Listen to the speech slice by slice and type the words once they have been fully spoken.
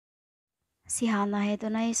Sihana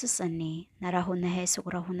hedona Yesus ani, narahuna he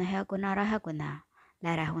sukrahuna he agunara haguna,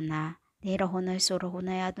 larahuna, nirahuna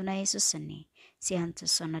surahuna he aduna Yesus ani, sihantu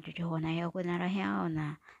sona dudihona he agunara he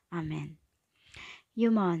aona. Amen.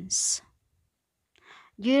 Humans,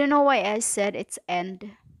 do you know why I said it's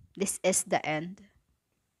end? This is the end.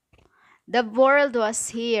 The world was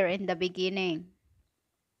here in the beginning.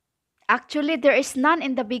 Actually, there is none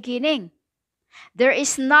in the beginning. There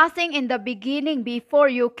is nothing in the beginning before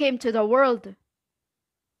you came to the world.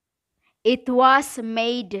 It was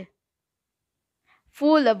made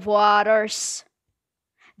full of waters.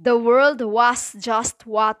 The world was just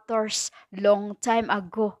waters long time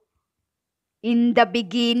ago. In the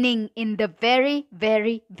beginning, in the very,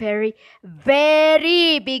 very, very,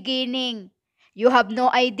 very beginning. You have no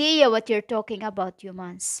idea what you're talking about,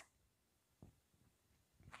 humans.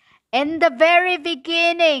 In the very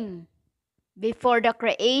beginning, before the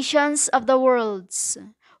creations of the worlds,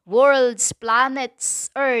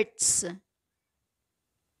 planets, earths,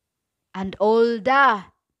 and all the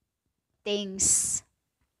things,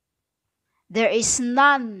 there is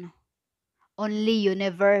none, only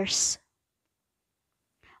universe.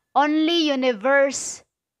 Only universe,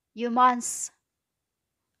 humans.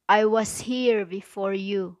 I was here before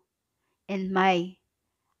you in my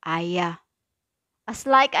Aya. As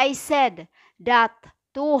like I said, that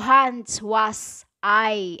 2 hands was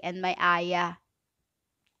I and my Aya,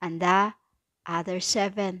 and the other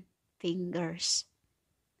 7 fingers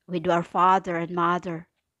with our father and mother.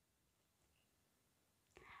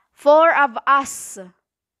 4 of us.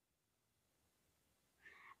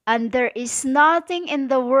 And there is nothing in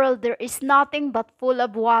the world, there is nothing but full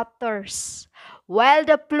of waters. While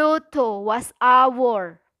the Pluto was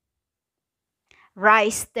our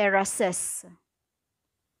rice terraces.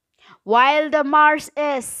 While the Mars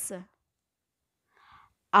is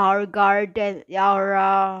our garden,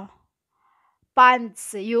 our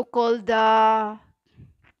ponds, you call the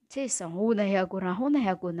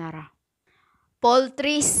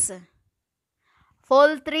poultries.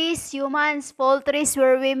 Poultries, humans, poultries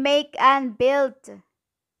where we make and build.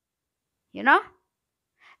 You know?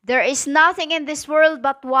 There is nothing in this world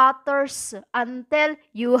but waters until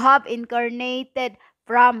you have incarnated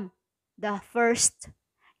from the first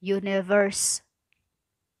universe.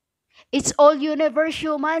 It's all universe,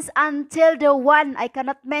 humans, until the one, I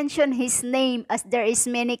cannot mention his name as there is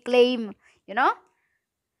many claim, you know?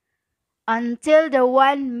 Until the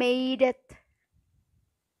one made it.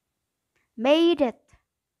 Made it.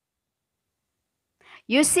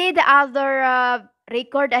 You see the other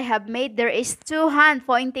record I have made, there is 2 hands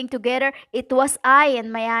pointing together. It was I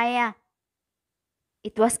and my Aya.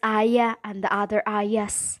 It was Aya and the other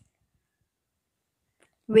Ayas,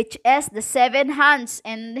 which is the 7 hands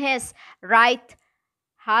in his right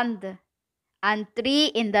hand and 3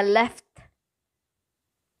 in the left.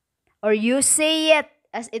 Or you say it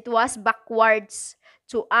as it was backwards.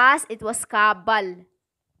 To us, it was Kabal.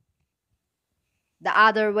 The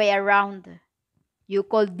other way around. You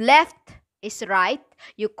called left is right.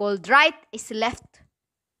 You called right is left.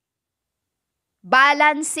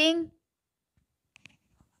 Balancing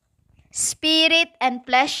spirit and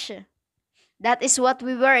flesh. That is what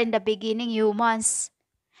we were in the beginning, humans.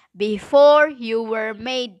 Before you were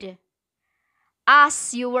made.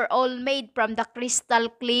 As you were all made from the crystal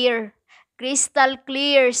clear. Crystal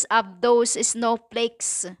clears of those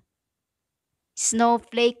snowflakes.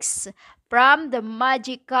 Snowflakes from the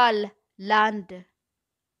magical land.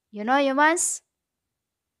 You know, humans?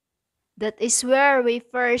 That is where we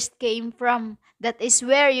first came from. That is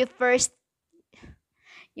where you first...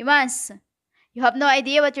 Humans, you have no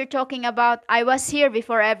idea what you're talking about. I was here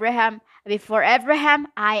before Abraham. Before Abraham,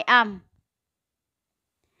 I am.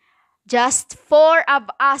 Just 4 of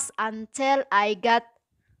us until I got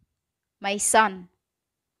my son.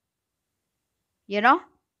 You know?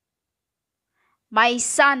 My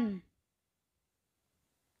son.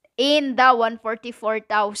 In the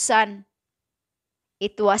 144,000.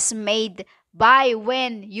 It was made by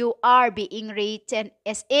when you are being written.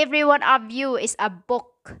 As every one of you is a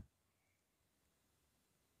book.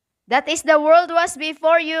 That is the world was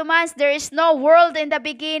before humans. There is no world in the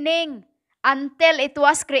beginning until it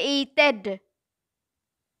was created.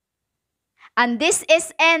 And this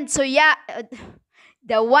is end. So yeah,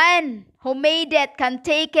 the one who made it can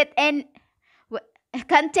take it and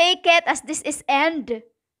can take it as this is end.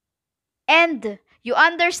 End. You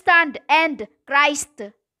understand? End. Christ.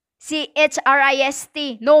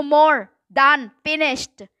 CHRIST. No more. Done.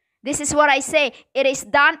 Finished. This is what I say. It is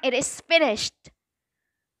done. It is finished.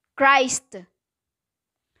 Christ.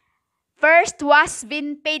 First was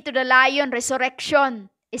been paid to the lion. Resurrection.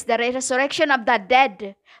 is the resurrection of the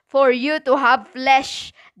dead, for you to have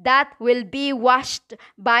flesh that will be washed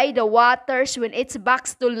by the waters when it's back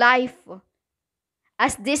to life.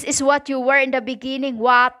 As this is what you were in the beginning,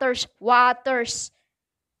 waters.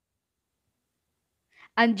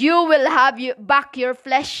 And you will have back your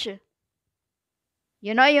flesh.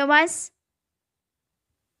 You know, humans?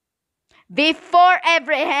 Before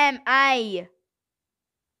Abraham,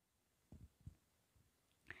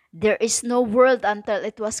 there is no world until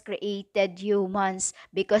it was created, humans.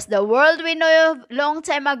 Because the world we know long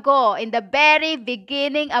time ago, in the very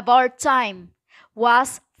beginning of our time,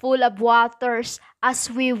 was full of waters as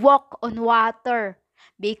we walk on water.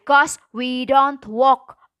 Because we don't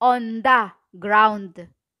walk on the ground.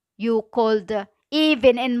 You could,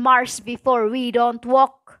 even in Mars before, we don't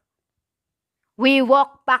walk. We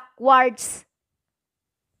walk backwards.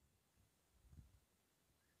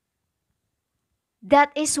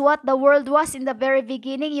 That is what the world was in the very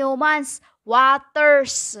beginning, humans.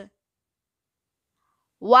 Waters.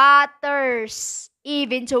 Waters.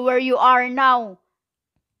 Even to where you are now.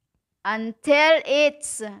 Until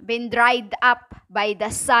it's been dried up by the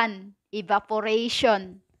sun.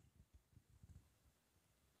 Evaporation.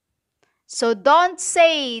 So don't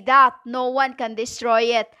say that no one can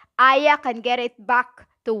destroy it. Aya can get it back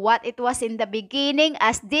to what it was in the beginning,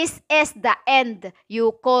 as this is the end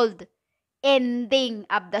you called ending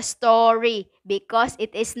of the story, because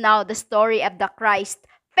it is now the story of the Christ.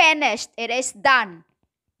 Finished. It is done.